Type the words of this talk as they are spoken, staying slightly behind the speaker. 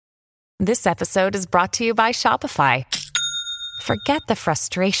This episode is brought to you by Shopify. Forget the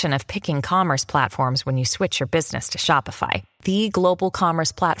frustration of picking commerce platforms when you switch your business to Shopify, the global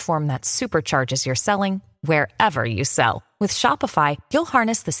commerce platform that supercharges your selling wherever you sell. With Shopify, you'll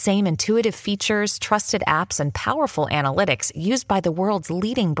harness the same intuitive features, trusted apps, and powerful analytics used by the world's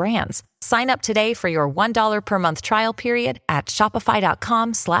leading brands. Sign up today for your $1 per month trial period at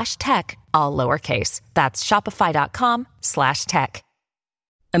shopify.com/tech, all lowercase. That's shopify.com/tech.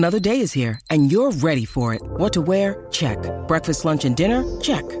 Another day is here, and you're ready for it. What to wear? Check. Breakfast, lunch, and dinner?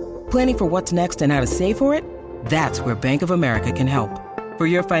 Check. Planning for what's next and how to save for it? That's where Bank of America can help. For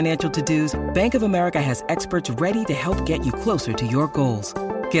your financial to-dos, Bank of America has experts ready to help get you closer to your goals.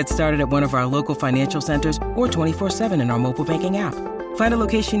 Get started at one of our local financial centers or 24/7 in our mobile banking app. Find a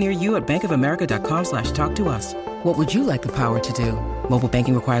location near you at bankofamerica.com/talktous. What would you like the power to do? Mobile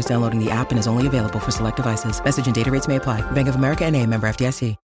banking requires downloading the app and is only available for select devices. Message and data rates may apply. Bank of America N.A., member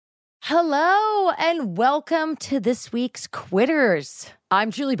FDIC. Hello and welcome to this week's Quitters.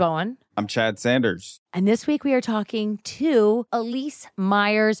 I'm Julie Bowen. I'm Chad Sanders. And this week we are talking to Elyse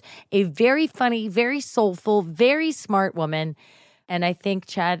Myers, a very funny, very soulful, very smart woman. And I think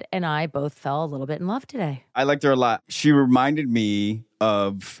Chad and I both fell a little bit in love today. I liked her a lot. She reminded me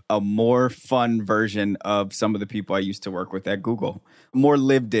of a more fun version of some of the people I used to work with at Google. A more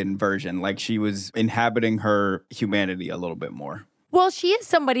lived-in version, like she was inhabiting her humanity a little bit more. Well, she is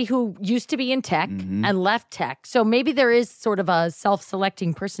somebody who used to be in tech and left tech. So maybe there is sort of a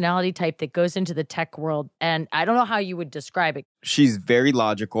self-selecting personality type that goes into the tech world. And I don't know how you would describe it. She's very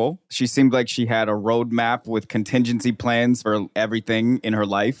logical. She seemed like she had a roadmap with contingency plans for everything in her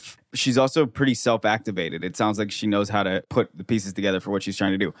life. She's also pretty self-activated. It sounds like she knows how to put the pieces together for what she's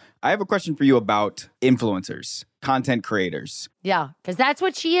trying to do. I have a question for you about influencers, content creators. Yeah, because that's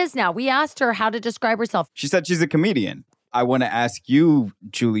what she is now. We asked her how to describe herself. She said she's a comedian. I want to ask you,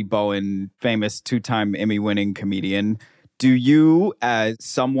 Julie Bowen, famous two-time Emmy-winning comedian, do you, as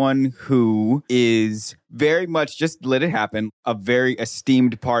someone who is very much, just let it happen, a very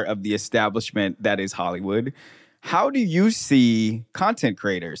esteemed part of the establishment that is Hollywood, how do you see content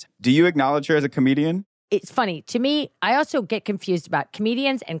creators? Do you acknowledge her as a comedian? It's funny. To me, I also get confused about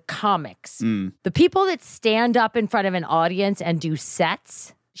comedians and comics. The people that stand up in front of an audience and do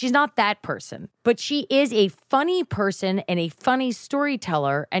sets, she's not that person, but she is a funny person and a funny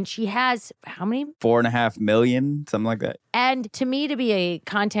storyteller. And she has, how many? 4.5 million, something like that. And to me, to be a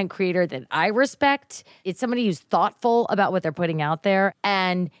content creator that I respect, it's somebody who's thoughtful about what they're putting out there.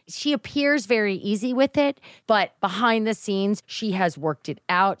 And she appears very easy with it, but behind the scenes, she has worked it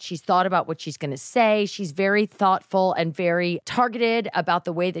out. She's thought about what she's going to say. She's very thoughtful and very targeted about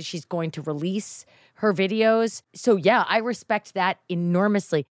the way that she's going to release her videos. So yeah, I respect that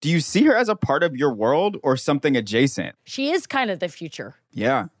enormously. Do you see her as a part of your world or something adjacent? She is kind of the future.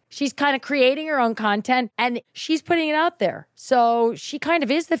 Yeah. She's kind of creating her own content and she's putting it out there. So she kind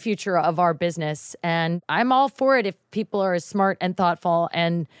of is the future of our business. And I'm all for it if people are as smart and thoughtful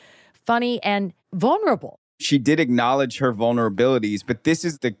and funny and vulnerable. She did acknowledge her vulnerabilities, but this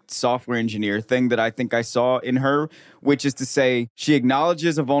is the software engineer thing that I think I saw in her, which is to say she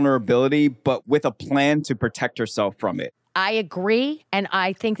acknowledges a vulnerability, but with a plan to protect herself from it. I agree. And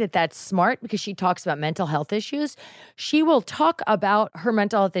I think that that's smart because she talks about mental health issues. She will talk about her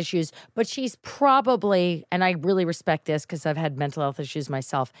mental health issues, but she's probably, and I really respect this because I've had mental health issues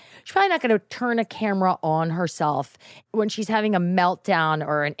myself, she's probably not going to turn a camera on herself when she's having a meltdown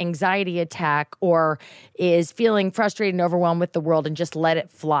or an anxiety attack or is feeling frustrated and overwhelmed with the world and just let it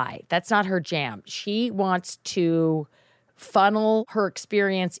fly. That's not her jam. She wants to funnel her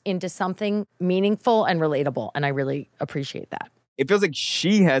experience into something meaningful and relatable. And I really appreciate that. It feels like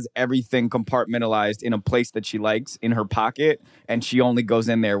she has everything compartmentalized in a place that she likes in her pocket, and she only goes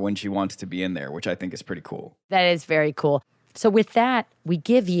in there when she wants to be in there, which I think is pretty cool. That is very cool. So with that, we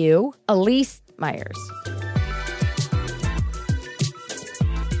give you Elyse Myers.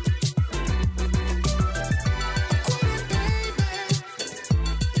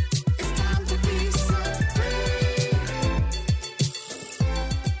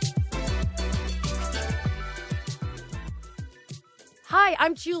 Hi,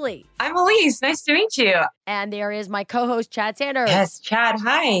 I'm Julie. I'm Elyse. Nice to meet you. And there is my co-host, Chad Sanders. Yes, Chad.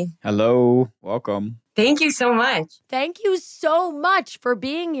 Hi. Hello. Welcome. Thank you so much. Thank you so much for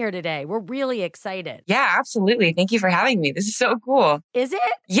being here today. We're really excited. Yeah, absolutely. Thank you for having me. This is so cool. Is it?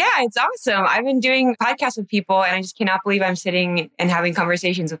 Yeah, it's awesome. I've been doing podcasts with people and I just cannot believe I'm sitting and having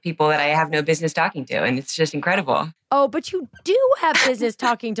conversations with people that I have no business talking to. And it's just incredible. Oh, but you do have business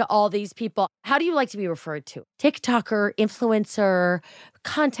talking to all these people. How do you like to be referred to? TikToker, influencer,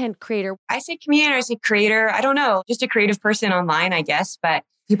 content creator? I say comedian or I say creator. I don't know. Just a creative person online, I guess. But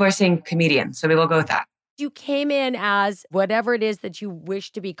people are saying comedian, so we will go with that. You came in as whatever it is that you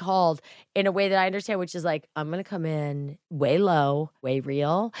wish to be called in a way that I understand, which is like, I'm going to come in way low, way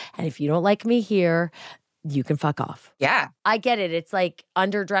real. And if you don't like me here, you can fuck off. Yeah. I get it. It's like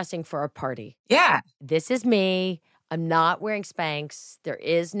underdressing for a party. Yeah. This is me. I'm not wearing Spanx. There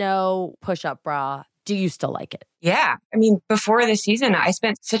is no push-up bra. Do you still like it? Yeah. I mean, before this season, I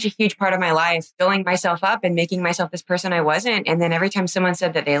spent such a huge part of my life filling myself up and making myself this person I wasn't. And then every time someone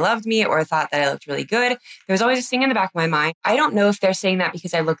said that they loved me or thought that I looked really good, there was always this thing in the back of my mind. I don't know if they're saying that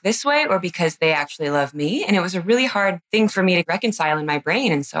because I look this way or because they actually love me. And it was a really hard thing for me to reconcile in my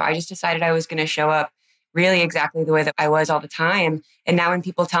brain. And so I just decided I was going to show up really exactly the way that I was all the time. And now when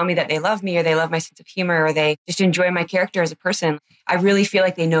people tell me that they love me or they love my sense of humor or they just enjoy my character as a person, I really feel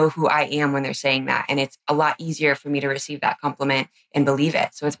like they know who I am when they're saying that. And it's a lot easier for me to receive that compliment and believe it.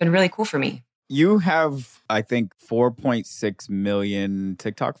 So it's been really cool for me. You have, I think, 4.6 million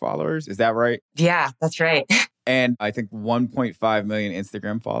TikTok followers. Is that right? Yeah, that's right. And I think 1.5 million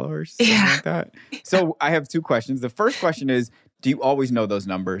Instagram followers. Yeah. Like that. So I have two questions. The first question is, do you always know those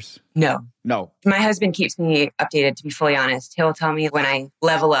numbers? No. My husband keeps me updated, to be fully honest. He'll tell me when I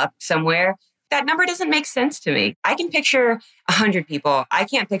level up somewhere. That number doesn't make sense to me. I can picture 100 people. I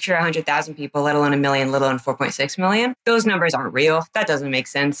can't picture 100,000 people, let alone a million, let alone 4.6 million. Those numbers aren't real. That doesn't make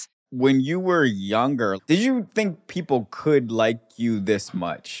sense. When you were younger, did you think people could like you this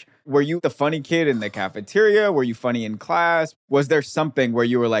much? Were you the funny kid in the cafeteria? Were you funny in class? Was there something where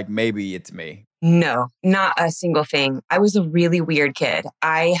you were like, maybe it's me? No, not a single thing. I was a really weird kid.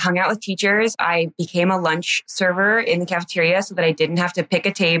 I hung out with teachers. I became a lunch server in the cafeteria so that I didn't have to pick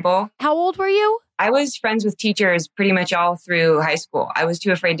a table. How old were you? I was friends with teachers pretty much all through high school. I was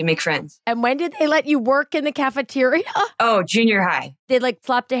too afraid to make friends. And when did they let you work in the cafeteria? Oh, junior high. They like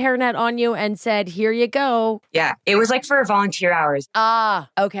slapped a hairnet on you and said, here you go. Yeah, it was like for volunteer hours.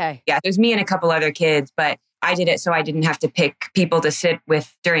 Ah, okay. Yeah, it was me and a couple other kids, but I did it so I didn't have to pick people to sit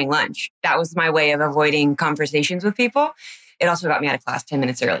with during lunch. That was my way of avoiding conversations with people. It also got me out of class 10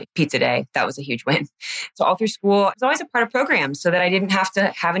 minutes early. Pizza day. That was a huge win. So all through school, I was always a part of programs so that I didn't have to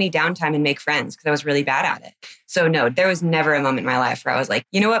have any downtime and make friends because I was really bad at it. So no, there was never a moment in my life where I was like,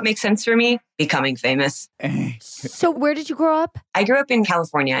 you know what makes sense for me? Becoming famous. So where did you grow up? I grew up in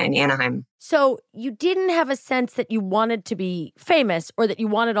California, in Anaheim. So you didn't have a sense that you wanted to be famous or that you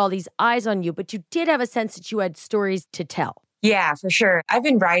wanted all these eyes on you, but you did have a sense that you had stories to tell. Yeah, for sure. I've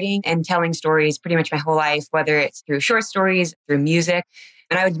been writing and telling stories pretty much my whole life, whether it's through short stories, through music.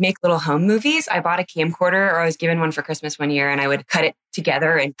 And I would make little home movies. I bought a camcorder, or I was given one for Christmas one year, and I would cut it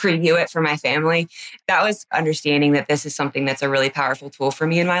together and preview it for my family. That was understanding that this is something that's a really powerful tool for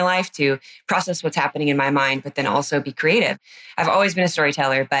me in my life to process what's happening in my mind, but then also be creative. I've always been a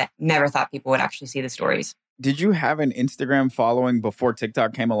storyteller, but never thought people would actually see the stories. Did you have an Instagram following before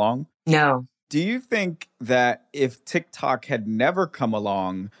TikTok came along? No. Do you think that if TikTok had never come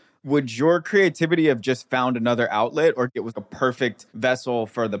along, would your creativity have just found another outlet, or it was a perfect vessel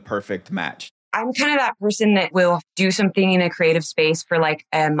for the perfect match? I'm kind of that person that will do something in a creative space for like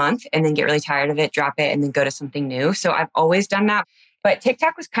a month and then get really tired of it, drop it, and then go to something new. So I've always done that. But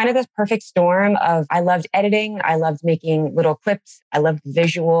TikTok was kind of this perfect storm of, I loved editing. I loved making little clips. I loved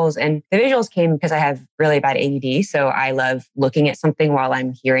visuals. And the visuals came because I have really bad ADD. So I love looking at something while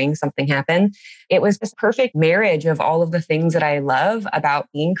I'm hearing something happen. It was this perfect marriage of all of the things that I love about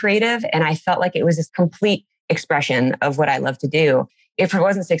being creative. And I felt like it was this complete expression of what I love to do. If it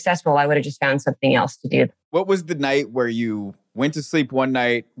wasn't successful, I would have just found something else to do. What was the night where you went to sleep one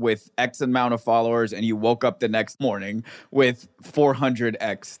night with X amount of followers and you woke up the next morning with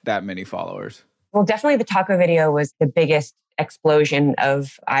 400X that many followers? Well, definitely the taco video was the biggest explosion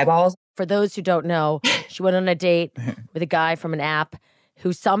of eyeballs. For those who don't know, she went on a date with a guy from an app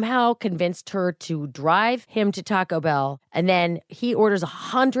who somehow convinced her to drive him to Taco Bell. And then he orders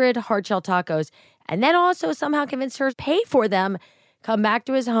 100 hard shell tacos and then also somehow convinced her to pay for them, come back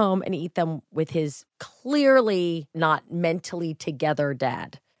to his home and eat them with his clearly not mentally together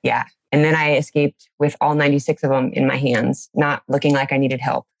dad. Yeah. And then I escaped with all 96 of them in my hands, not looking like I needed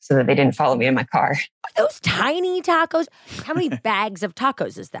help so that they didn't follow me in my car. Are those tiny tacos? How many bags of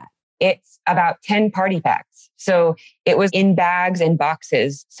tacos is that? It's about 10 party packs. So it was in bags and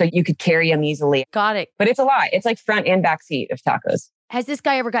boxes so you could carry them easily. Got it. But it's a lot. It's like front and back seat of tacos. Has this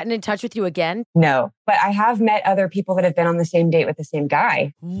guy ever gotten in touch with you again? No, but I have met other people that have been on the same date with the same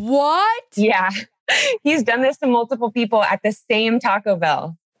guy. What? Yeah. He's done this to multiple people at the same Taco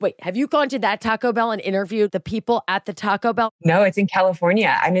Bell. Wait, have you gone to that Taco Bell and interviewed the people at the Taco Bell? No, it's in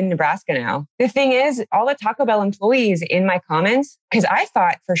California. I'm in Nebraska now. The thing is, all the Taco Bell employees in my comments, because I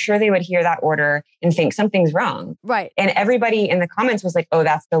thought for sure they would hear that order and think something's wrong. Right. And everybody in the comments was like, oh,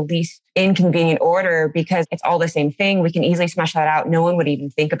 that's the least inconvenient order because it's all the same thing. We can easily smash that out. No one would even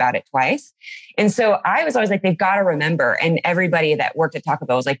think about it twice. And so I was always like, they've got to remember. And everybody that worked at Taco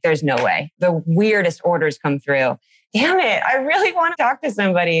Bell was like, there's no way. The weirdest orders come through. Damn it. I really want to talk to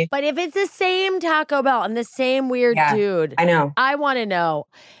somebody. But if it's the same Taco Bell and the same weird dude, I know. I want to know.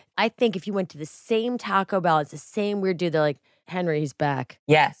 I think if you went to the same Taco Bell, it's the same weird dude. They're like, Henry, he's back.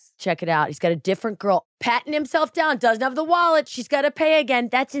 Yes. Check it out. He's got a different girl patting himself down, doesn't have the wallet. She's got to pay again.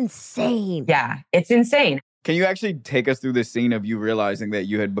 That's insane. Yeah, it's insane. Can you actually take us through the scene of you realizing that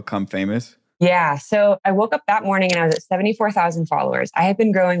you had become famous? Yeah. So I woke up that morning and I was at 74,000 followers. I had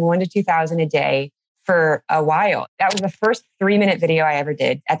been growing 1,000 to 2,000 a day for a while. That was the first 3-minute video I ever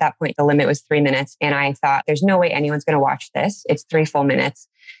did. At that point, the limit was 3 minutes. And I thought, there's no way anyone's going to watch this. It's 3 full minutes.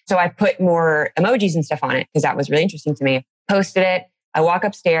 So I put more emojis and stuff on it because that was really interesting to me. Posted it. I walk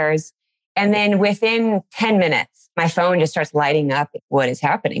upstairs. And then within 10 minutes, my phone just starts lighting up. What is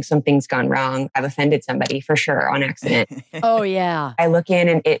happening? Something's gone wrong. I've offended somebody for sure on accident. Oh, yeah. I look in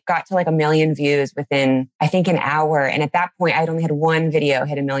and it got to like 1 million views within, I think, an hour. And at that point, I'd only had one video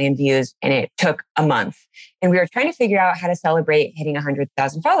hit 1 million views and it took a month. And we were trying to figure out how to celebrate hitting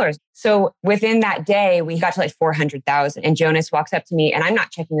 100,000 followers. So within that day, we got to like 400,000. And Jonas walks up to me and I'm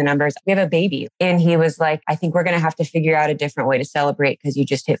not checking the numbers. We have a baby. And he was like, I think we're going to have to figure out a different way to celebrate because you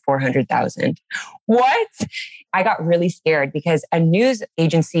just hit 400,000. What? I got really scared because a news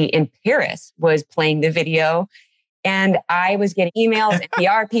agency in Paris was playing the video and I was getting emails and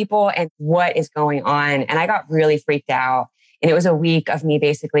PR people and what is going on? And I got really freaked out. And it was a week of me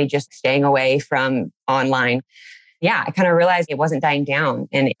basically just staying away from online. Yeah, I kind of realized it wasn't dying down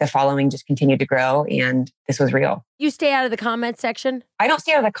and the following just continued to grow and this was real. You stay out of the comment section? I don't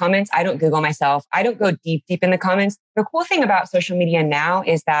stay out of the comments. I don't Google myself. I don't go deep in the comments. The cool thing about social media now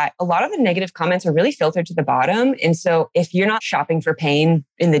is that a lot of the negative comments are really filtered to the bottom. And so if you're not shopping for pain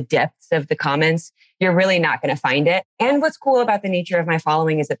in the depths of the comments, you're really not going to find it. And what's cool about the nature of my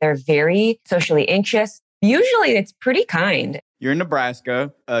following is that they're very socially anxious. Usually it's pretty kind. You're in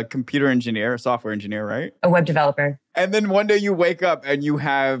Nebraska, a computer engineer, a software engineer, right? A web developer. And then one day you wake up and you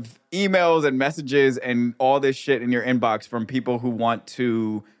have emails and messages and all this shit in your inbox from people who want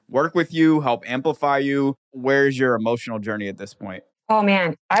to work with you, help amplify you. Where's your emotional journey at this point? Oh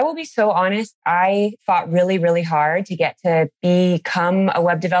man, I will be so honest. I fought really, really hard to get to become a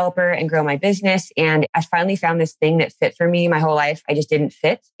web developer and grow my business. And I finally found this thing that fit for me my whole life. I just didn't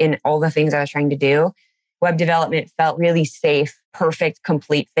fit in all the things I was trying to do. Web development felt really safe, perfect,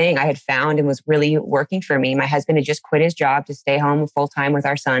 complete thing I had found and was really working for me. My husband had just quit his job to stay home full time with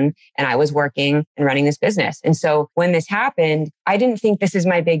our son. And I was working and running this business. And so when this happened, I didn't think this is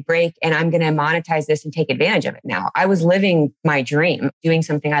my big break and I'm going to monetize this and take advantage of it now. I was living my dream, doing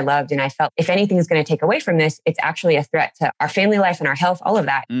something I loved. And I felt if anything is going to take away from this, it's actually a threat to our family life and our health, all of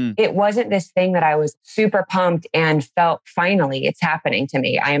that. It wasn't this thing that I was super pumped and felt finally it's happening to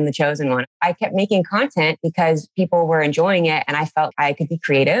me. I am the chosen one. I kept making content because people were enjoying it and I felt I could be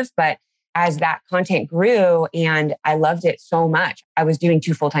creative. But as that content grew and I loved it so much, I was doing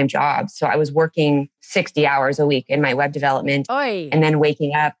 2 full-time jobs. So I was working 60 hours a week in my web development and then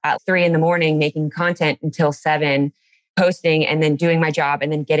waking up at 3 a.m, making content until 7, posting and then doing my job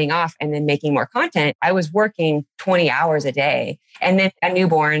and then getting off and then making more content. I was working 20 hours a day and then a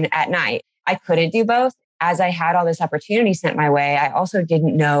newborn at night. I couldn't do both. As I had all this opportunity sent my way, I also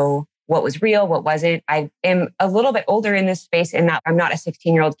didn't know what was real, what wasn't. I am a little bit older in this space in that I'm not a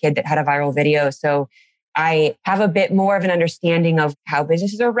 16-year-old kid that had a viral video. So I have a bit more of an understanding of how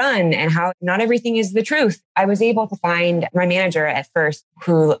businesses are run and how not everything is the truth. I was able to find my manager at first,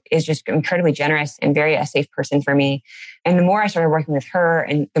 who is just incredibly generous and very a safe person for me. And the more I started working with her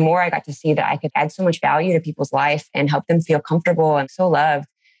and the more I got to see that I could add so much value to people's life and help them feel comfortable and so loved,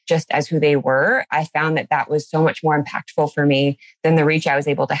 just as who they were, I found that that was so much more impactful for me than the reach I was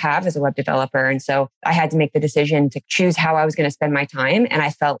able to have as a web developer. And so I had to make the decision to choose how I was going to spend my time. And I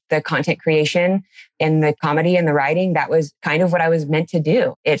felt the content creation and the comedy and the writing, that was kind of what I was meant to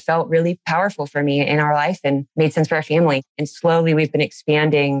do. It felt really powerful for me in our life and made sense for our family. And slowly we've been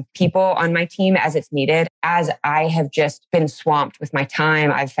expanding people on my team as it's needed. As I have just been swamped with my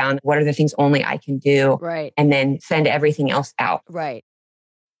time, I've found what are the things only I can do, right, and then send everything else out. Right.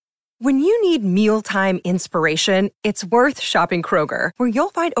 When you need mealtime inspiration, it's worth shopping Kroger, where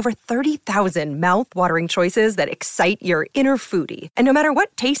you'll find over 30,000 mouth-watering choices that excite your inner foodie. And no matter what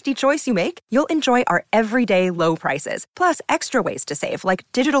tasty choice you make, you'll enjoy our everyday low prices, plus extra ways to save, like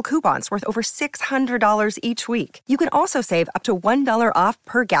digital coupons worth over $600 each week. You can also save up to $1 off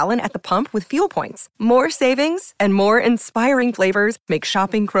per gallon at the pump with fuel points. More savings and more inspiring flavors make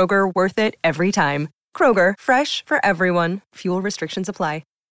shopping Kroger worth it every time. Kroger, fresh for everyone. Fuel restrictions apply.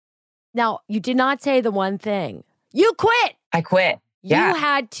 Now, you did not say the one thing. You quit. I quit. Yeah. You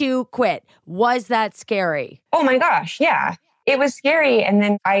had to quit. Was that scary? Oh my gosh. Yeah. It was scary. And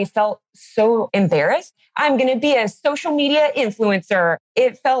then I felt so embarrassed. I'm going to be a social media influencer.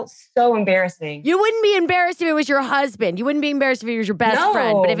 It felt so embarrassing. You wouldn't be embarrassed if it was your husband. You wouldn't be embarrassed if it was your best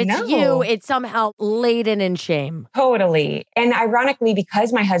friend. But if it's you, it's somehow laden in shame. Totally. And ironically,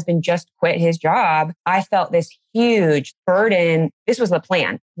 because my husband just quit his job, I felt this huge burden. This was the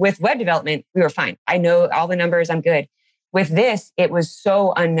plan. With web development, we were fine. I know all the numbers. I'm good. With this, it was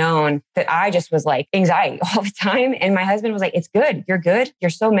so unknown that I just was like anxiety all the time. And my husband was like, it's good. You're good. You're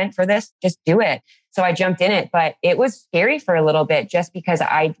so meant for this. Just do it. So I jumped in it, but it was scary for a little bit just because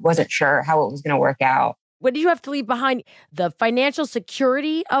I wasn't sure how it was going to work out. What did you have to leave behind? The financial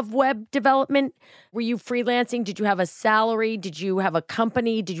security of web development? Were you freelancing? Did you have a salary? Did you have a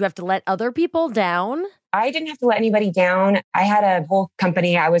company? Did you have to let other people down? I didn't have to let anybody down. I had a whole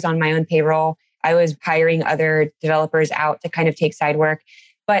company. I was on my own payroll. I was hiring other developers out to kind of take side work.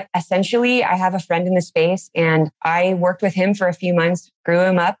 But essentially, I have a friend in the space and I worked with him for a few months, grew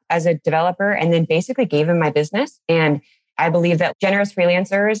him up as a developer, and then basically gave him my business. And I believe that generous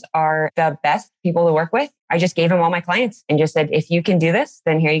freelancers are the best people to work with. I just gave him all my clients and just said, if you can do this,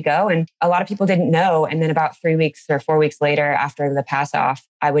 then here you go. And a lot of people didn't know. And then about 3 weeks or 4 weeks later, after the pass off,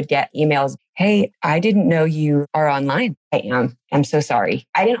 I would get emails. Hey, I didn't know you are online. I am. I'm so sorry.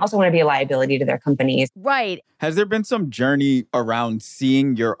 I didn't also want to be a liability to their companies. Right. Has there been some journey around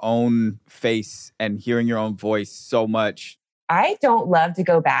seeing your own face and hearing your own voice so much? I don't love to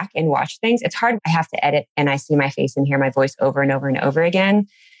go back and watch things. It's hard. I have to edit and I see my face and hear my voice over and over and over again.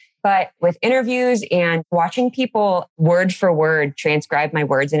 But with interviews and watching people word for word transcribe my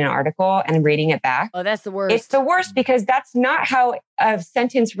words in an article and reading it back. Oh, that's the worst. It's the worst because that's not how a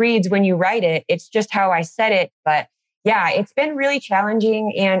sentence reads when you write it. It's just how I said it. But yeah, it's been really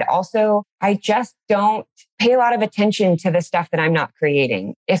challenging. And also, I just don't pay a lot of attention to the stuff that I'm not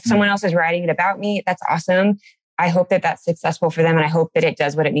creating. If someone else is writing it about me, that's awesome. I hope that that's successful for them. And I hope that it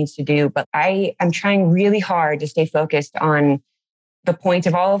does what it needs to do. But I am trying really hard to stay focused on the point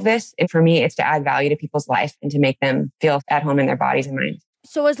of all of this. And for me, it's to add value to people's life and to make them feel at home in their bodies and minds.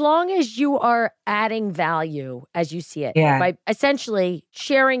 So as long as you are adding value as you see it, by essentially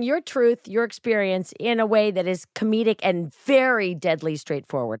sharing your truth, your experience in a way that is comedic and very deadly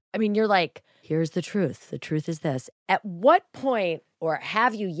straightforward. I mean, you're like, here's the truth. The truth is this. At what point, or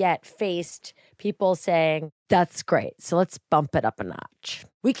have you yet faced people saying, that's great, so let's bump it up a notch?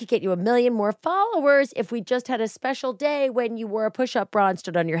 We could get you 1 million more followers if we just had a special day when you wore a push-up bra and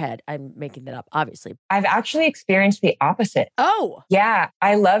stood on your head. I'm making that up, obviously. I've actually experienced the opposite. Oh. Yeah.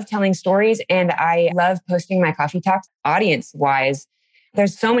 I love telling stories and I love posting my coffee talks audience-wise.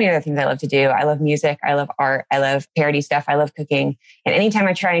 There's so many other things I love to do. I love music. I love art. I love parody stuff. I love cooking. And anytime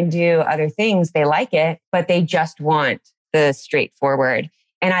I try and do other things, they like it, but they just want the straightforward.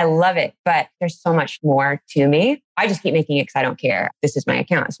 And I love it, but there's so much more to me. I just keep making it because I don't care. This is my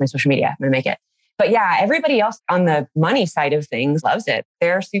account. It's my social media. I'm going to make it. But yeah, everybody else on the money side of things loves it.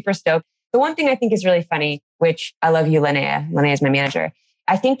 They're super stoked. The one thing I think is really funny, which I love you, Linnea. Linnea is my manager.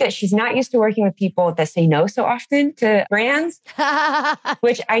 I think that she's not used to working with people that say no so often to brands,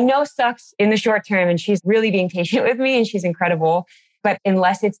 which I know sucks in the short term. And she's really being patient with me and she's incredible. But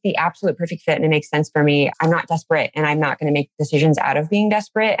unless it's the absolute perfect fit and it makes sense for me, I'm not desperate and I'm not going to make decisions out of being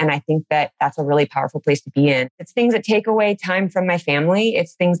desperate. And I think that that's a really powerful place to be in. It's things that take away time from my family.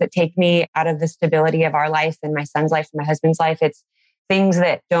 It's things that take me out of the stability of our life and my son's life and my husband's life. It's things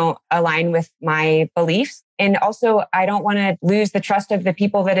that don't align with my beliefs. And also, I don't want to lose the trust of the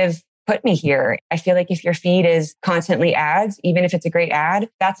people that have put me here. I feel like if your feed is constantly ads, even if it's a great ad,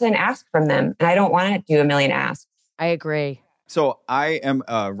 that's an ask from them. And I don't want to do 1 million asks. I agree. So I am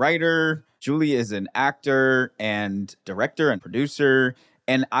a writer. Julie is an actor and director and producer.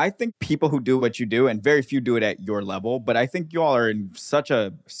 And I think people who do what you do, and very few do it at your level, but I think you all are in such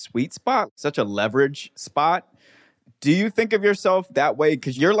a sweet spot, such a leverage spot. Do you think of yourself that way?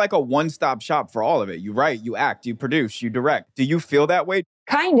 Because you're like a one-stop shop for all of it. You write, you act, you produce, you direct. Do you feel that way?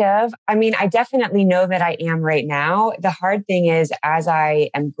 Kind of. I mean, I definitely know that I am right now. The hard thing is, as I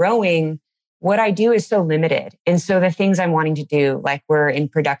am growing, what I do is so limited. And so the things I'm wanting to do, like we're in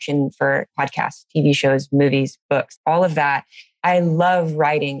production for podcasts, TV shows, movies, books, all of that. I love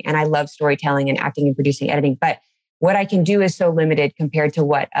writing and I love storytelling and acting and producing, editing. But what I can do is so limited compared to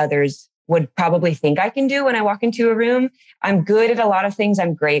what others would probably think I can do when I walk into a room. I'm good at a lot of things.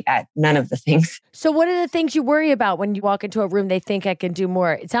 I'm great at none of the things. So what are the things you worry about when you walk into a room they think I can do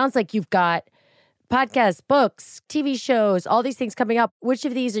more? It sounds like you've got podcasts, books, TV shows, all these things coming up. Which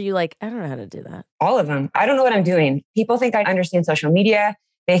of these are you like, I don't know how to do that? All of them. I don't know what I'm doing. People think I understand social media.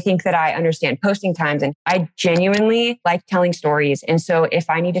 They think that I understand posting times, and I genuinely like telling stories. And so if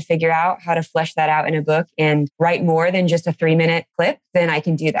I need to figure out how to flesh that out in a book and write more than just a 3-minute clip, then I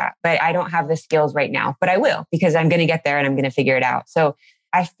can do that. But I don't have the skills right now, but I will, because I'm going to get there and I'm going to figure it out. So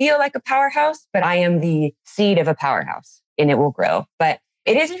I feel like a powerhouse, but I am the seed of a powerhouse and it will grow. But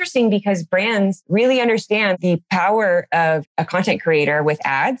it is interesting because brands really understand the power of a content creator with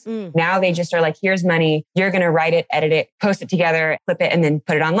ads. Now they just are like, here's money. You're going to write it, edit it, post it together, clip it, and then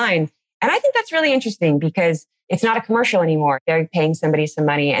put it online. And I think that's really interesting because it's not a commercial anymore. They're paying somebody some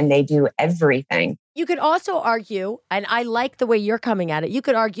money and they do everything. You could also argue, and I like the way you're coming at it, you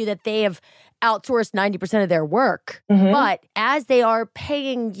could argue that they have outsourced 90% of their work. But as they are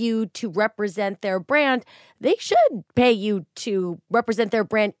paying you to represent their brand, they should pay you to represent their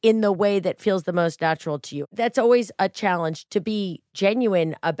brand in the way that feels the most natural to you. That's always a challenge, to be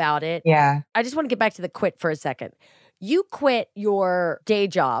genuine about it. Yeah. I just want to get back to the quit for a second. You quit your day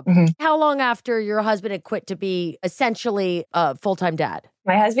job. How long after your husband had quit to be essentially a full-time dad?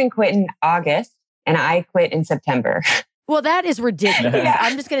 My husband quit in August and I quit in September. Well, that is ridiculous. Yeah.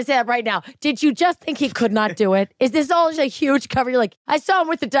 I'm just going to say that right now. Did you just think he could not do it? Is this all just a huge cover? You're like, I saw him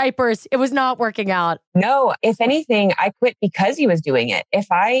with the diapers. It was not working out. No, if anything, I quit because he was doing it. If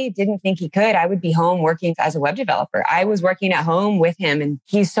I didn't think he could, I would be home working as a web developer. I was working at home with him and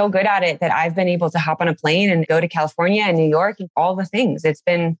he's so good at it that I've been able to hop on a plane and go to California and New York and all the things. It's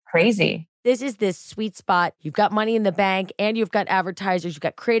been crazy. This is this sweet spot. You've got money in the bank and you've got advertisers. You've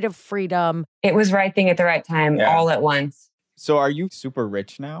got creative freedom. It was right thing at the right time, all at once. So are you super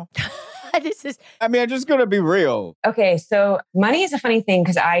rich now? I'm just going to be real. Okay, so money is a funny thing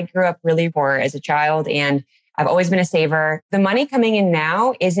because I grew up really poor as a child and I've always been a saver. The money coming in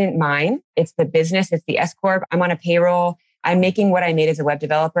now isn't mine. It's the business. It's the S Corp. I'm on a payroll. I'm making what I made as a web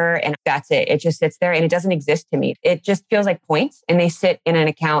developer and that's it. It just sits there and it doesn't exist to me. It just feels like points and they sit in an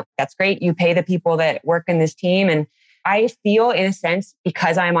account. That's great. You pay the people that work in this team. And I feel in a sense,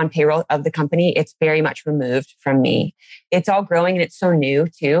 because I'm on payroll of the company, it's very much removed from me. It's all growing and it's so new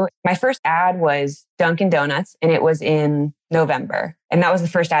too. My first ad was Dunkin' Donuts and it was in November. And that was the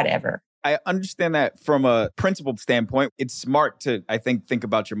first ad ever. I understand that from a principled standpoint. It's smart to, I think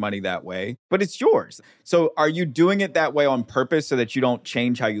about your money that way, but it's yours. So are you doing it that way on purpose so that you don't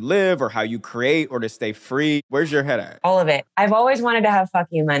change how you live or how you create or to stay free? Where's your head at? All of it. I've always wanted to have fuck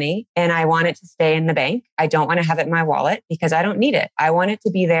you money and I want it to stay in the bank. I don't want to have it in my wallet because I don't need it. I want it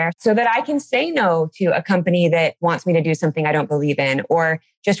to be there so that I can say no to a company that wants me to do something I don't believe in or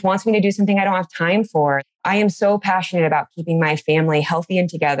just wants me to do something I don't have time for. I am so passionate about keeping my family healthy and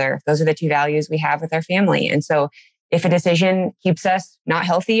together. Those are the two values we have with our family. And so if a decision keeps us not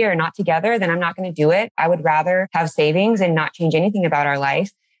healthy or not together, then I'm not going to do it. I would rather have savings and not change anything about our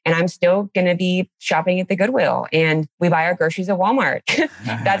life. And I'm still going to be shopping at the Goodwill and we buy our groceries at Walmart.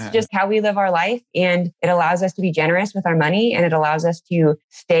 That's just how we live our life. And it allows us to be generous with our money and it allows us to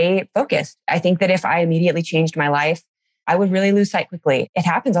stay focused. I think that if I immediately changed my life, I would really lose sight quickly. It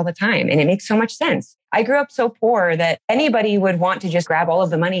happens all the time and it makes so much sense. I grew up so poor that anybody would want to just grab all of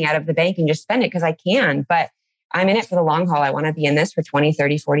the money out of the bank and just spend it because I can. But I'm in it for the long haul. I want to be in this for 20,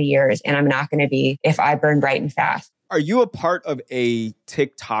 30, 40 years. And I'm not going to be if I burn bright and fast. Are you a part of a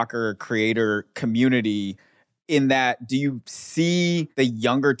TikToker creator community in that? Do you see the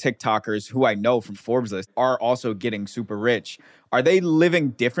younger TikTokers who I know from Forbes list are also getting super rich? Are they living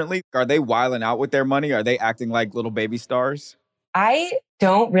differently? Are they wilding out with their money? Are they acting like little baby stars? I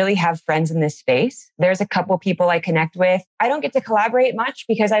don't really have friends in this space. There's a couple people I connect with. I don't get to collaborate much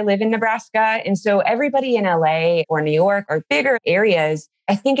because I live in Nebraska. And so everybody in LA or New York or bigger areas,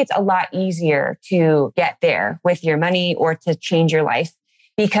 I think it's a lot easier to get there with your money or to change your life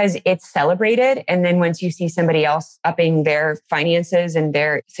because it's celebrated. And then once you see somebody else upping their finances and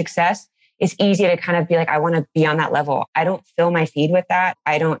their success, it's easy to kind of be like, I want to be on that level. I don't fill my feed with that.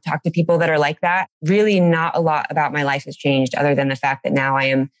 I don't talk to people that are like that. Really not a lot about my life has changed other than the fact that now I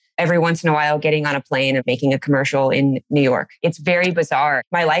am every once in a while getting on a plane and making a commercial in New York. It's very bizarre.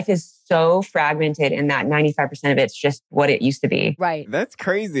 My life is so fragmented and that 95% of it's just what it used to be. Right. That's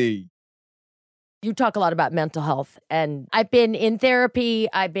crazy. You talk a lot about mental health, and I've been in therapy.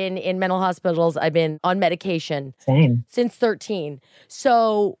 I've been in mental hospitals. I've been on medication. Same. Since 13.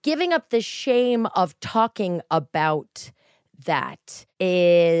 So giving up the shame of talking about that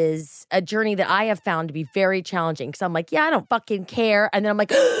is a journey that I have found to be very challenging, because I'm like, yeah, I don't fucking care. And then I'm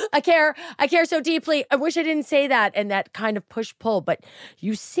like, I care so deeply. I wish I didn't say that. And that kind of push-pull. But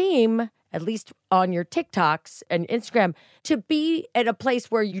you seem, at least on your TikToks and Instagram, to be at a place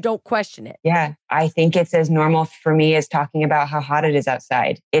where you don't question it. Yeah, I think it's as normal for me as talking about how hot it is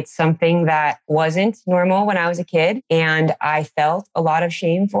outside. It's something that wasn't normal when I was a kid, and I felt a lot of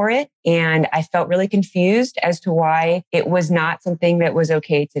shame for it. And I felt really confused as to why it was not something that was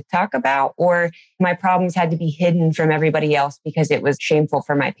okay to talk about, or my problems had to be hidden from everybody else because it was shameful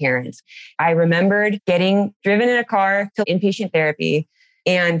for my parents. I remembered getting driven in a car to inpatient therapy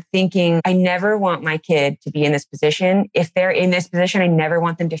and thinking, I never want my kid to be in this position. If they're in this position, I never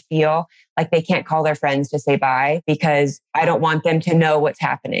want them to feel like they can't call their friends to say bye, because I don't want them to know what's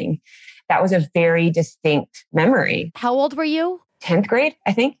happening. That was a very distinct memory. How old were you? 10th grade,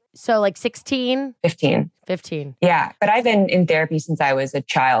 I think. So like 16? 15. 15. Yeah. But I've been in therapy since I was a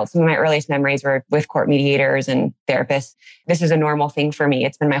child. Some of my earliest memories were with court mediators and therapists. This is a normal thing for me.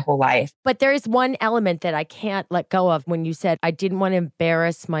 It's been my whole life. But there is one element that I can't let go of when you said, I didn't want to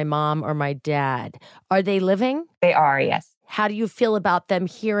embarrass my mom or my dad. Are they living? They are, yes. How do you feel about them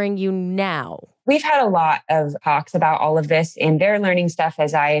hearing you now? We've had a lot of talks about all of this, and they're learning stuff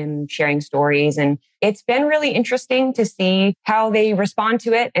as I am sharing stories. And it's been really interesting to see how they respond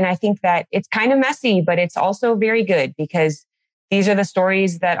to it. And I think that it's kind of messy, but it's also very good, because these are the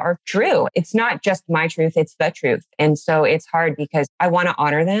stories that are true. It's not just my truth, it's the truth. And so it's hard because I want to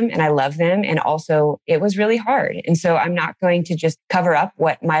honor them and I love them. And also it was really hard. And so I'm not going to just cover up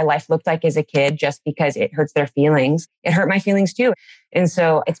what my life looked like as a kid just because it hurts their feelings. It hurt my feelings too. And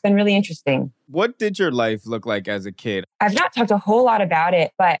so it's been really interesting. What did your life look like as a kid? I've not talked a whole lot about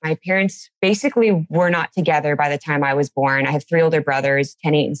it, but my parents basically were not together by the time I was born. I have 3 older brothers,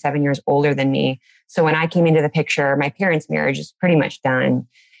 10, 8, and 7 years older than me. So when I came into the picture, my parents' marriage is pretty much done.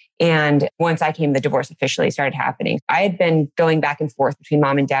 And once I came, the divorce officially started happening. I had been going back and forth between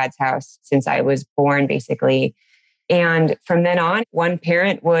mom and dad's house since I was born, basically. And from then on, one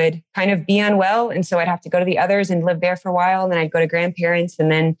parent would kind of be unwell. And so I'd have to go to the others and live there for a while. And then I'd go to grandparents. And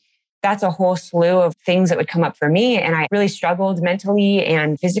then that's a whole slew of things that would come up for me. And I really struggled mentally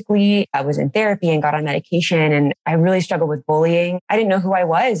and physically. I was in therapy and got on medication. And I really struggled with bullying. I didn't know who I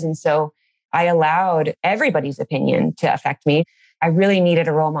was. And so I allowed everybody's opinion to affect me. I really needed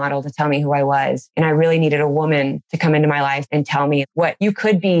a role model to tell me who I was. And I really needed a woman to come into my life and tell me what you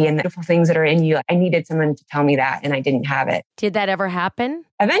could be and the beautiful things that are in you. I needed someone to tell me that, and I didn't have it. Did that ever happen?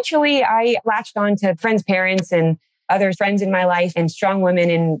 Eventually, I latched on to friends' parents and other friends in my life and strong women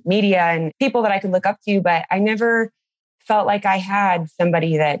in media and people that I could look up to, but I never felt like I had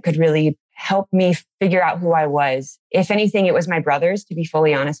somebody that could really help me figure out who I was. If anything, it was my brothers, to be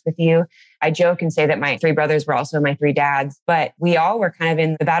fully honest with you. I joke and say that my 3 brothers were also my 3 dads, but we all were kind of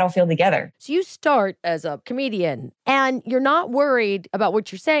in the battlefield together. So you start as a comedian and you're not worried about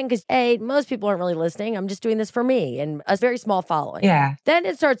what you're saying because, A, most people aren't really listening. I'm just doing this for me and a very small following. Yeah. Then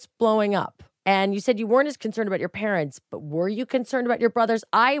it starts blowing up. And you said you weren't as concerned about your parents, but were you concerned about your brothers?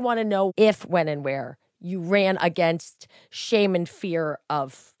 I want to know if, when, and where you ran against shame and fear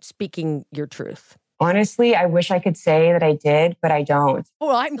of speaking your truth. Honestly, I wish I could say that I did, but I don't.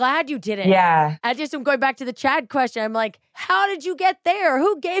 Well, I'm glad you didn't. Yeah. I just am going back to the Chad question. I'm like, how did you get there?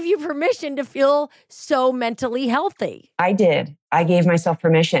 Who gave you permission to feel so mentally healthy? I did. I gave myself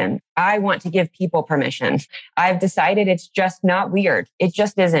permission. I want to give people permission. I've decided it's just not weird. It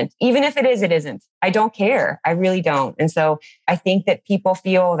just isn't. Even if it is, it isn't. I don't care. I really don't. And so I think that people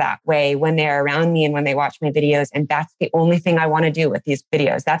feel that way when they're around me and when they watch my videos. And that's the only thing I want to do with these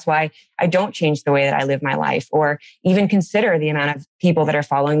videos. That's why I don't change the way that I live my life or even consider the amount of people that are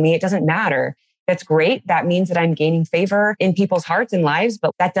following me. It doesn't matter. That's great. That means that I'm gaining favor in people's hearts and lives,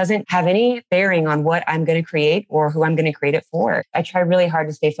 but that doesn't have any bearing on what I'm going to create or who I'm going to create it for. I try really hard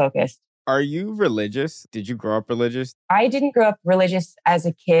to stay focused. Are you religious? Did you grow up religious? I didn't grow up religious as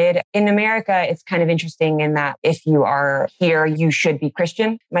a kid. In America, it's kind of interesting in that if you are here, you should be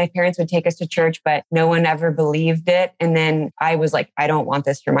Christian. My parents would take us to church, but no one ever believed it. And then I was like, I don't want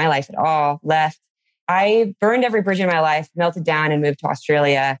this for my life at all. Left. I burned every bridge in my life, melted down and moved to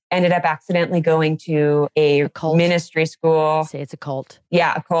Australia. Ended up accidentally going to a cult. Ministry school. Say it's a cult.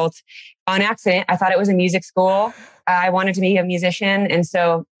 Yeah, a cult. On accident, I thought it was a music school. I wanted to be a musician. And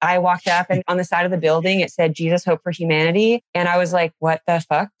so I walked up and on the side of the building, it said, Jesus, Hope for Humanity. And I was like, what the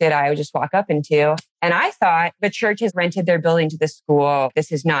fuck did I just walk up into? And I thought the church has rented their building to the school.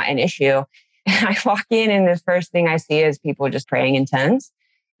 This is not an issue. And I walk in and the first thing I see is people just praying in tongues.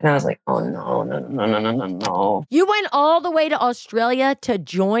 And I was like, oh, no. You went all the way to Australia to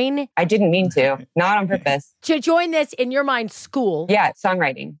join? I didn't mean to, not on purpose. To join this, in your mind, school? Yeah,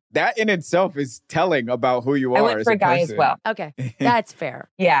 songwriting. That in itself is telling about who you are. I went as for a a guy person. as well. Okay, that's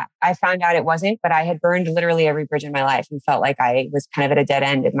fair. Yeah, I found out it wasn't, but I had burned literally every bridge in my life and felt like I was kind of at a dead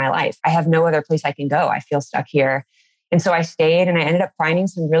end in my life. I have no other place I can go. I feel stuck here. And so I stayed and I ended up finding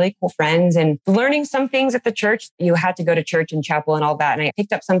some really cool friends and learning some things at the church. You had to go to church and chapel and all that. And I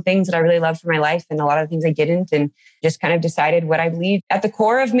picked up some things that I really loved for my life and a lot of things I didn't, and just kind of decided what I believe. At the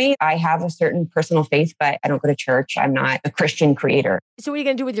core of me, I have a certain personal faith, but I don't go to church. I'm not a Christian creator. So what are you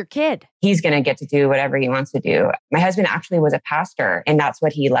going to do with your kid? He's going to get to do whatever he wants to do. My husband actually was a pastor, and that's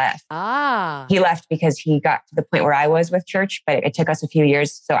what he left. Ah. He left because he got to the point where I was with church, but it took us a few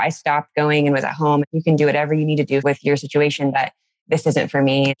years. So I stopped going and was at home. You can do whatever you need to do with your situation, but this isn't for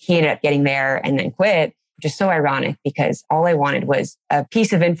me. He ended up getting there and then quit, which is so ironic because all I wanted was a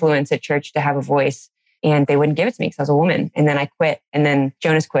piece of influence at church to have a voice, and they wouldn't give it to me because I was a woman. And then I quit, and then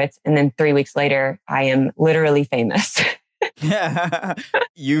Jonas quits. And then 3 weeks later, I am literally famous.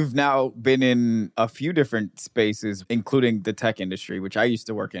 You've now been in a few different spaces, including the tech industry, which I used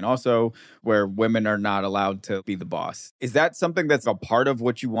to work in also, where women are not allowed to be the boss. Is that something that's a part of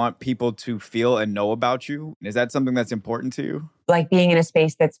what you want people to feel and know about you? Is that something that's important to you? Like being in a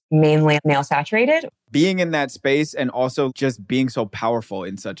space that's mainly male saturated. Being in that space and also just being so powerful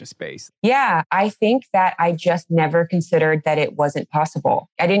in such a space. Yeah, I think that I just never considered that it wasn't possible.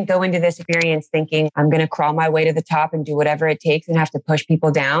 I didn't go into this experience thinking I'm going to crawl my way to the top and do whatever it takes and have to push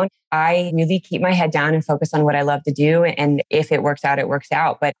people down. I really keep my head down and focus on what I love to do. And if it works out, it works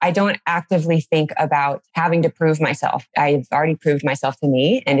out. But I don't actively think about having to prove myself. I've already proved myself to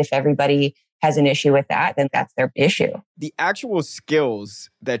me. And if everybody has an issue with that, then that's their issue. The actual skills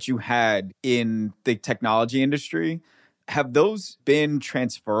that you had in the technology industry, have those been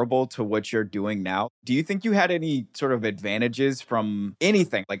transferable to what you're doing now? Do you think you had any sort of advantages from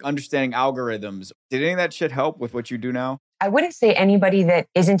anything, like understanding algorithms? Did any of that shit help with what you do now? I wouldn't say anybody that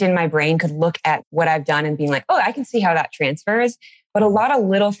isn't in my brain could look at what I've done and being like, oh, I can see how that transfers. But a lot of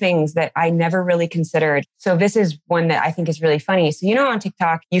little things that I never really considered. So this is one that I think is really funny. So, on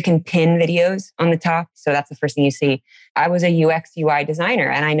TikTok, you can pin videos on the top. So that's the first thing you see. I was a UX UI designer,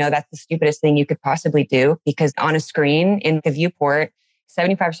 and I know that's the stupidest thing you could possibly do because on a screen in the viewport,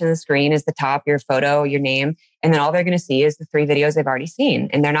 75% of the screen is the top, your photo, your name. And then all they're going to see is the 3 videos they've already seen.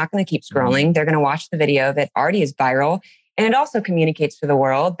 And they're not going to keep scrolling. They're going to watch the video that already is viral. And it also communicates to the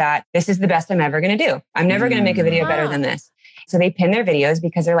world that this is the best I'm ever going to do. I'm never going to make a video better than this. So they pin their videos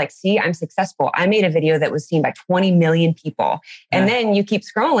because they're like, see, I'm successful. I made a video that was seen by 20 million people. And then you keep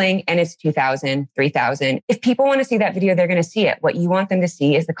scrolling and it's 2,000, 3,000. If people want to see that video, they're going to see it. What you want them to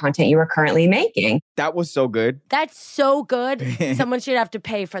see is the content you are currently making. That was so good. That's so good. Someone should have to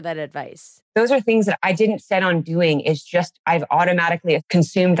pay for that advice. Those are things that I didn't set on doing. It's just I've automatically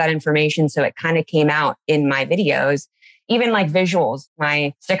consumed that information. So it kind of came out in my videos. Even like visuals,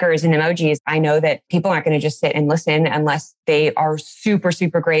 my stickers and emojis, I know that people aren't going to just sit and listen unless they are super,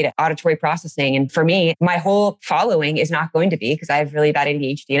 super great at auditory processing. And for me, my whole following is not going to be because I have really bad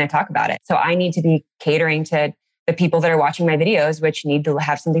ADHD and I talk about it. So I need to be catering to the people that are watching my videos, which need to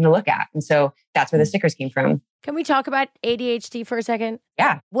have something to look at. And so that's where the stickers came from. Can we talk about ADHD for a second?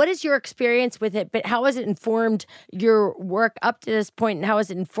 Yeah. What is your experience with it? But how has it informed your work up to this point? And how is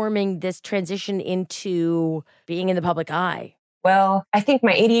it informing this transition into being in the public eye? Well, I think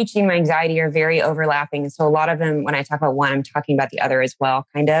my ADHD and my anxiety are very overlapping. So a lot of them, when I talk about one, I'm talking about the other as well,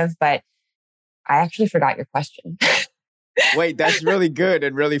 kind of. But I actually forgot your question. Wait, that's really good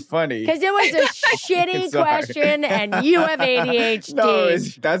and really funny. Because it was a shitty question and you have ADHD. No,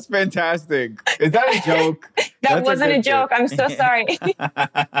 that's fantastic. Is that a joke? That wasn't a joke. I'm so sorry.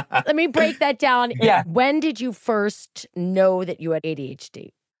 Let me break that down. Yeah. When did you first know that you had ADHD?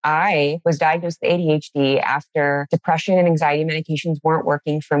 I was diagnosed with ADHD after depression and anxiety medications weren't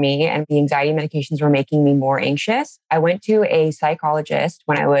working for me, and the anxiety medications were making me more anxious. I went to a psychologist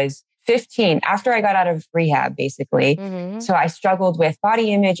when I was 15, after I got out of rehab, basically. Mm-hmm. So I struggled with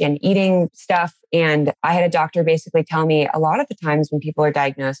body image and eating stuff. And I had a doctor basically tell me a lot of the times when people are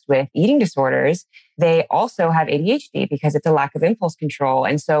diagnosed with eating disorders, they also have ADHD because it's a lack of impulse control.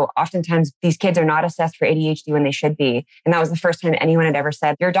 And so oftentimes these kids are not assessed for ADHD when they should be. And that was the first time anyone had ever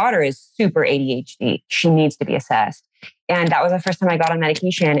said, your daughter is super ADHD. She needs to be assessed. And that was the first time I got on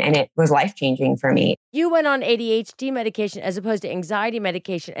medication, and it was life-changing for me. You went on ADHD medication as opposed to anxiety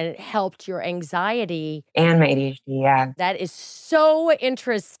medication, and it helped your anxiety. And my ADHD, yeah. That is so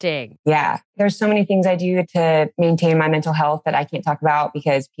interesting. Yeah. There's so many things I do to maintain my mental health that I can't talk about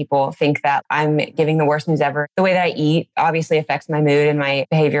because people think that I'm giving the worst news ever. The way that I eat obviously affects my mood and my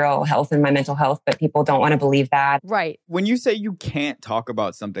behavioral health and my mental health, but people don't want to believe that. Right. When you say you can't talk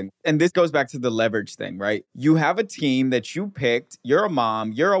about something, and this goes back to the leverage thing, right? You have a team that you picked. You're a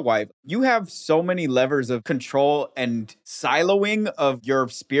mom. You're a wife. You have so many levers of control and siloing of your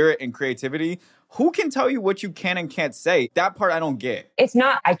spirit and creativity. Who can tell you what you can and can't say? That part I don't get. It's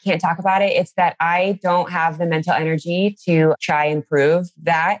not, I can't talk about it. It's that I don't have the mental energy to try and prove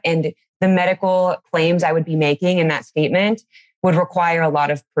that. And the medical claims I would be making in that statement would require a lot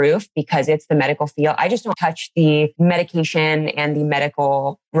of proof because it's the medical field. I just don't touch the medication and the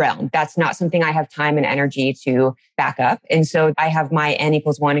medical realm. That's not something I have time and energy to back up. And so I have my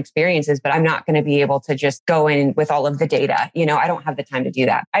N=1 experiences, but I'm not going to be able to just go in with all of the data. I don't have the time to do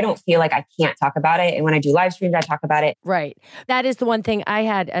that. I don't feel like I can't talk about it. And when I do live streams, I talk about it. Right. That is the one thing I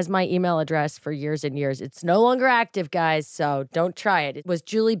had as my email address for years and years. It's no longer active, guys. So don't try it. It was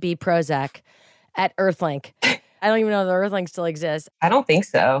Julie B. Prozac at Earthlink. I don't even know if the Earthlink still exists. I don't think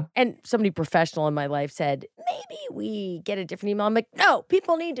so. And somebody professional in my life said, maybe we get a different email. I'm like, no,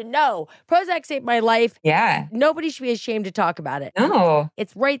 people need to know. Prozac saved my life. Yeah. Nobody should be ashamed to talk about it. No.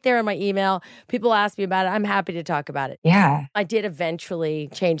 It's right there in my email. People ask me about it. I'm happy to talk about it. Yeah. I did eventually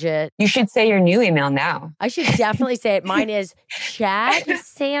change it. You should say your new email now. I should definitely say it. Mine is Chad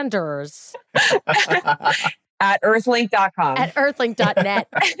Sanders. At earthlink.com. At earthlink.net.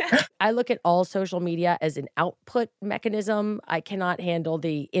 I look at all social media as an output mechanism. I cannot handle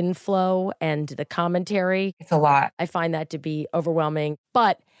the inflow and the commentary. It's a lot. I find that to be overwhelming.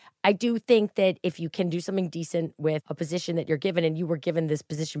 But I do think that if you can do something decent with a position that you're given, and you were given this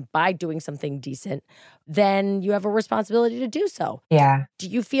position by doing something decent, then you have a responsibility to do so. Yeah. Do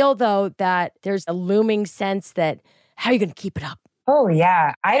you feel, though, that there's a looming sense that how are you going to keep it up? Oh,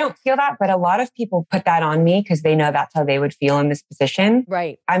 yeah. I don't feel that, but a lot of people put that on me because they know that's how they would feel in this position.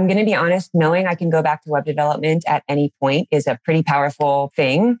 Right. I'm going to be honest, knowing I can go back to web development at any point is a pretty powerful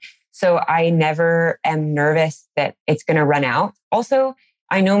thing. So I never am nervous that it's going to run out. Also,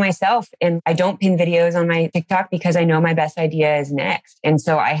 I know myself and I don't pin videos on my TikTok because I know my best idea is next. And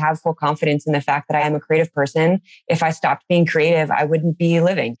so I have full confidence in the fact that I am a creative person. If I stopped being creative, I wouldn't be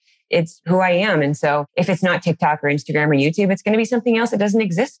living. It's who I am. And so if it's not TikTok or Instagram or YouTube, it's going to be something else that doesn't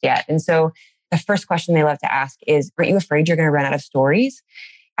exist yet. And so the first question they love to ask is, aren't you afraid you're going to run out of stories?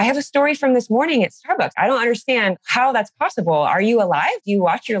 I have a story from this morning at Starbucks. I don't understand how that's possible. Are you alive? Do you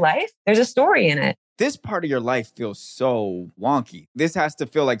watch your life? There's a story in it. This part of your life feels so wonky. This has to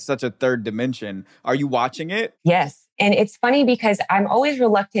feel like such a third dimension. Are you watching it? Yes. And it's funny because I'm always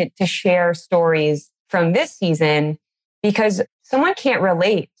reluctant to share stories from this season because someone can't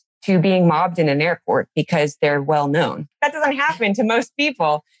relate to being mobbed in an airport because they're well known. That doesn't happen to most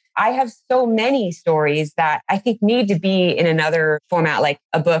people. I have so many stories that I think need to be in another format, like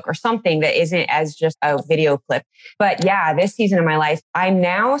a book or something that isn't as just a video clip. But yeah, this season of my life, I'm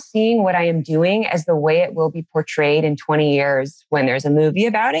now seeing what I am doing as the way it will be portrayed in 20 years when there's a movie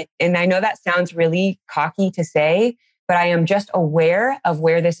about it. And I know that sounds really cocky to say, but I am just aware of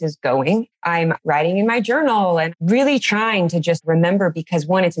where this is going. I'm writing in my journal and really trying to just remember because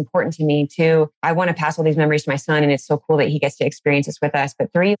one, it's important to me. Two, I want to pass all these memories to my son and it's so cool that he gets to experience this with us.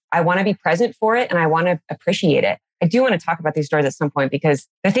 But three, I want to be present for it and I want to appreciate it. I do want to talk about these stories at some point because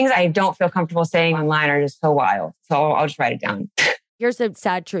the things I don't feel comfortable saying online are just so wild. So I'll just write it down. Here's the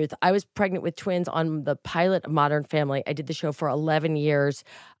sad truth. I was pregnant with twins on the pilot of Modern Family. I did the show for 11 years.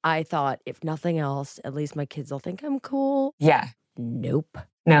 I thought, if nothing else, at least my kids will think I'm cool. Yeah. Nope.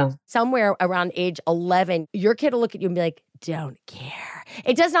 No. Somewhere around age 11, your kid will look at you and be like, don't care.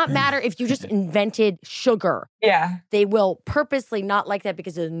 It does not matter if you just invented sugar. Yeah. They will purposely not like that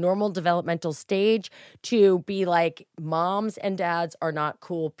because of the normal developmental stage to be like, moms and dads are not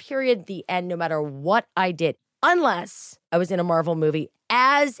cool, period, the end, no matter what I did. Unless I was in a Marvel movie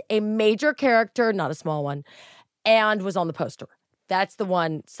as a major character, not a small one, and was on the poster. That's the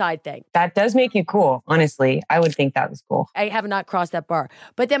one side thing. That does make you cool, honestly. I would think that was cool. I have not crossed that bar.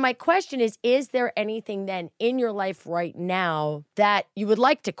 But then my question is there anything then in your life right now that you would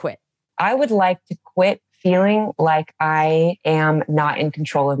like to quit? I would like to quit feeling like I am not in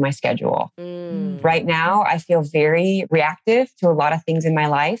control of my schedule. Right now, I feel very reactive to a lot of things in my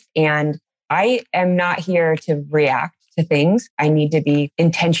life. And I am not here to react to things. I need to be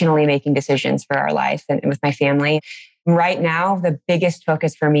intentionally making decisions for our life and with my family. Right now, the biggest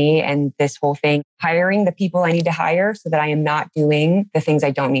focus for me and this whole thing, hiring the people I need to hire so that I am not doing the things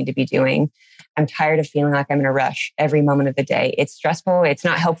I don't need to be doing. I'm tired of feeling like I'm in a rush every moment of the day. It's stressful. It's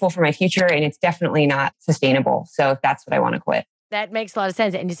not helpful for my future, and it's definitely not sustainable. So that's what I want to quit. That makes a lot of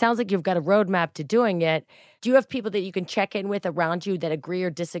sense. And it sounds like you've got a roadmap to doing it. Do you have people that you can check in with around you that agree or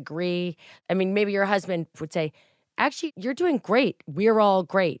disagree? I mean, maybe your husband would say, actually, you're doing great. We're all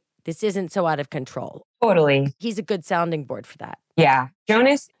great. This isn't so out of control. Totally. He's a good sounding board for that. Yeah.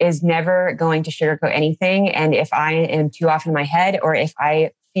 Jonas is never going to sugarcoat anything. And if I am too off in my head, or if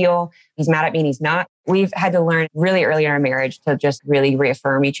I feel he's mad at me and he's not, we've had to learn really early in our marriage to just really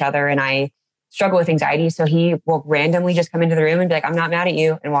reaffirm each other. And I struggle with anxiety. So he will randomly just come into the room and be like, I'm not mad at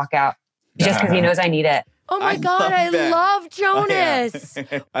you, and walk out just because he knows I need it. Oh my God, I love Jonas. Oh,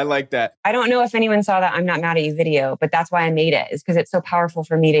 yeah. I like that. I don't know if anyone saw that I'm not mad at you video, but that's why I made it, is because it's so powerful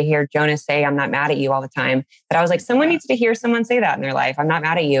for me to hear Jonas say, I'm not mad at you all the time. That I was like, someone needs to hear someone say that in their life. I'm not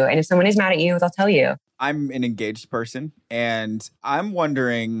mad at you. And if someone is mad at you, they'll tell you. I'm an engaged person, and I'm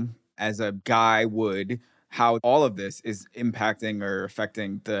wondering, as a guy would, how all of this is impacting or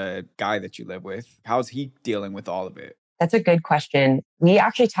affecting the guy that you live with. How's he dealing with all of it? That's a good question. We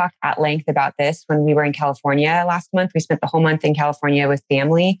actually talked at length about this when we were in California last month. We spent the whole month in California with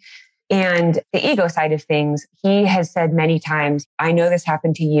family. And the ego side of things, he has said many times, I know this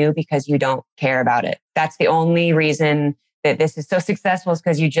happened to you because you don't care about it. That's the only reason that this is so successful, is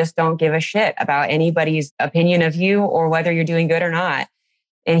because you just don't give a shit about anybody's opinion of you or whether you're doing good or not.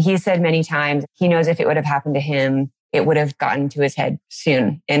 And he said many times, he knows if it would have happened to him, it would have gotten to his head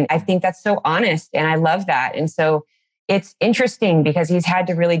soon. And I think that's so honest. And I love that. And so it's interesting because he's had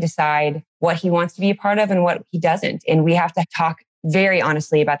to really decide what he wants to be a part of and what he doesn't. And we have to talk very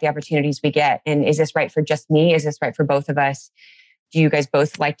honestly about the opportunities we get. And is this right for just me? Is this right for both of us? Do you guys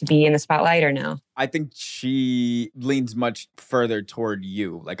both like to be in the spotlight or no? I think she leans much further toward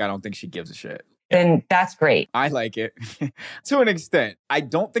you. Like, I don't think she gives a shit. Then that's great. I like it to an extent. I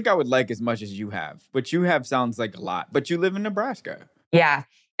don't think I would like as much as you have. What you have sounds like a lot. But you live in Nebraska. Yeah.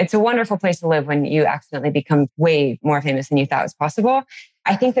 It's a wonderful place to live when you accidentally become way more famous than you thought was possible.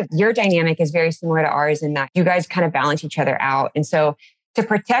 I think that your dynamic is very similar to ours in that you guys kind of balance each other out. And so to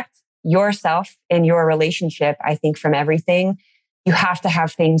protect yourself and your relationship, I think from everything, you have to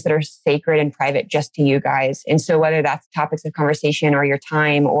have things that are sacred and private just to you guys. And so whether that's topics of conversation or your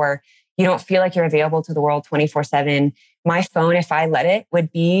time, or you don't feel like you're available to the world 24/7, my phone, if I let it,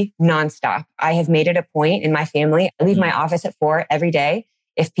 would be nonstop. I have made it a point in my family. I leave my office at 4 every day.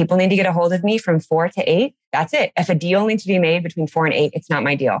 If people need to get a hold of me from 4 to 8, that's it. If a deal needs to be made between 4 and 8, it's not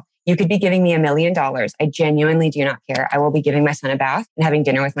my deal. You could be giving me $1 million. I genuinely do not care. I will be giving my son a bath and having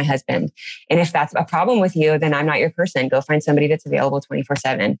dinner with my husband. And if that's a problem with you, then I'm not your person. Go find somebody that's available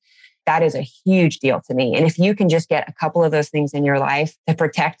 24/7. That is a huge deal to me. And if you can just get a couple of those things in your life to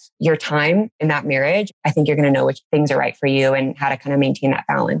protect your time in that marriage, I think you're going to know which things are right for you and how to kind of maintain that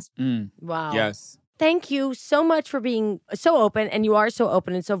balance. Wow. Yes. Thank you so much for being so open. And you are so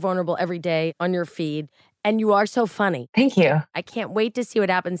open and so vulnerable every day on your feed. And you are so funny. Thank you. I can't wait to see what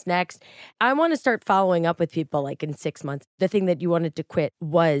happens next. I want to start following up with people like in 6 months. The thing that you wanted to quit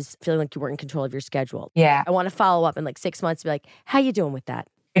was feeling like you weren't in control of your schedule. Yeah. I want to follow up in like 6 months to be like, how you doing with that?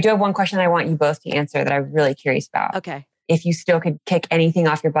 I do have one question I want you both to answer that I'm really curious about. Okay. If you still could kick anything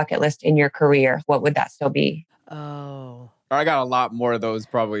off your bucket list in your career, what would that still be? Oh. I got a lot more of those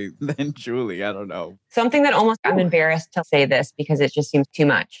probably than Julie. I don't know. Something that almost, I'm embarrassed to say this because it just seems too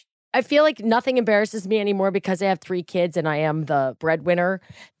much. I feel like nothing embarrasses me anymore because I have 3 kids and I am the breadwinner.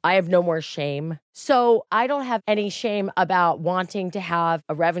 I have no more shame. So I don't have any shame about wanting to have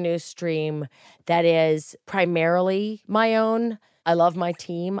a revenue stream that is primarily my own. I love my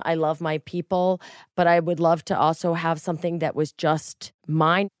team. I love my people, but I would love to also have something that was just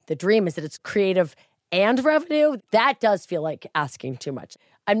mine. The dream is that it's creative and revenue. That does feel like asking too much.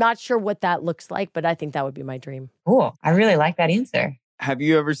 I'm not sure what that looks like, but I think that would be my dream. Cool. I really like that answer. Have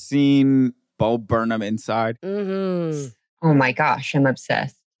you ever seen Bo Burnham Inside? Mm-hmm. Oh my gosh, I'm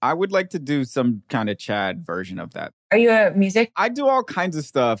obsessed. I would like to do some kind of Chad version of that. Are you a music? I do all kinds of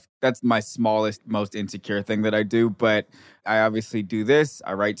stuff. That's my smallest, most insecure thing that I do. But I obviously do this.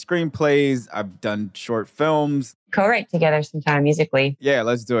 I write screenplays. I've done short films. Co-write together sometime musically. Yeah,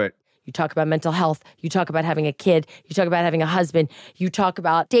 let's do it. You talk about mental health. You talk about having a kid. You talk about having a husband. You talk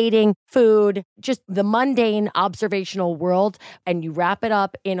about dating, food, just the mundane observational world. And you wrap it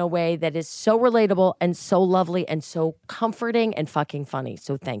up in a way that is so relatable and so lovely and so comforting and fucking funny.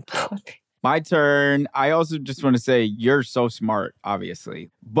 So thank you. My turn. I also just want to say you're so smart, obviously.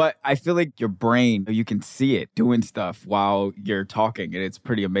 But I feel like your brain, you can see it doing stuff while you're talking. And it's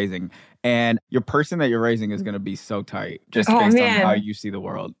pretty amazing. And your person that you're raising is going to be so tight just based on how you see the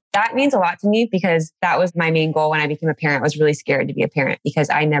world. That means a lot to me because that was my main goal when I became a parent. I was really scared to be a parent because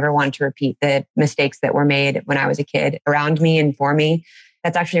I never wanted to repeat the mistakes that were made when I was a kid around me and for me.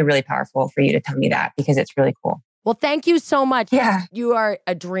 That's actually really powerful for you to tell me that because it's really cool. Well, thank you so much. Yeah. You are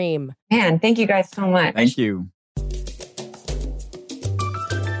a dream. Man, thank you guys so much. Thank you.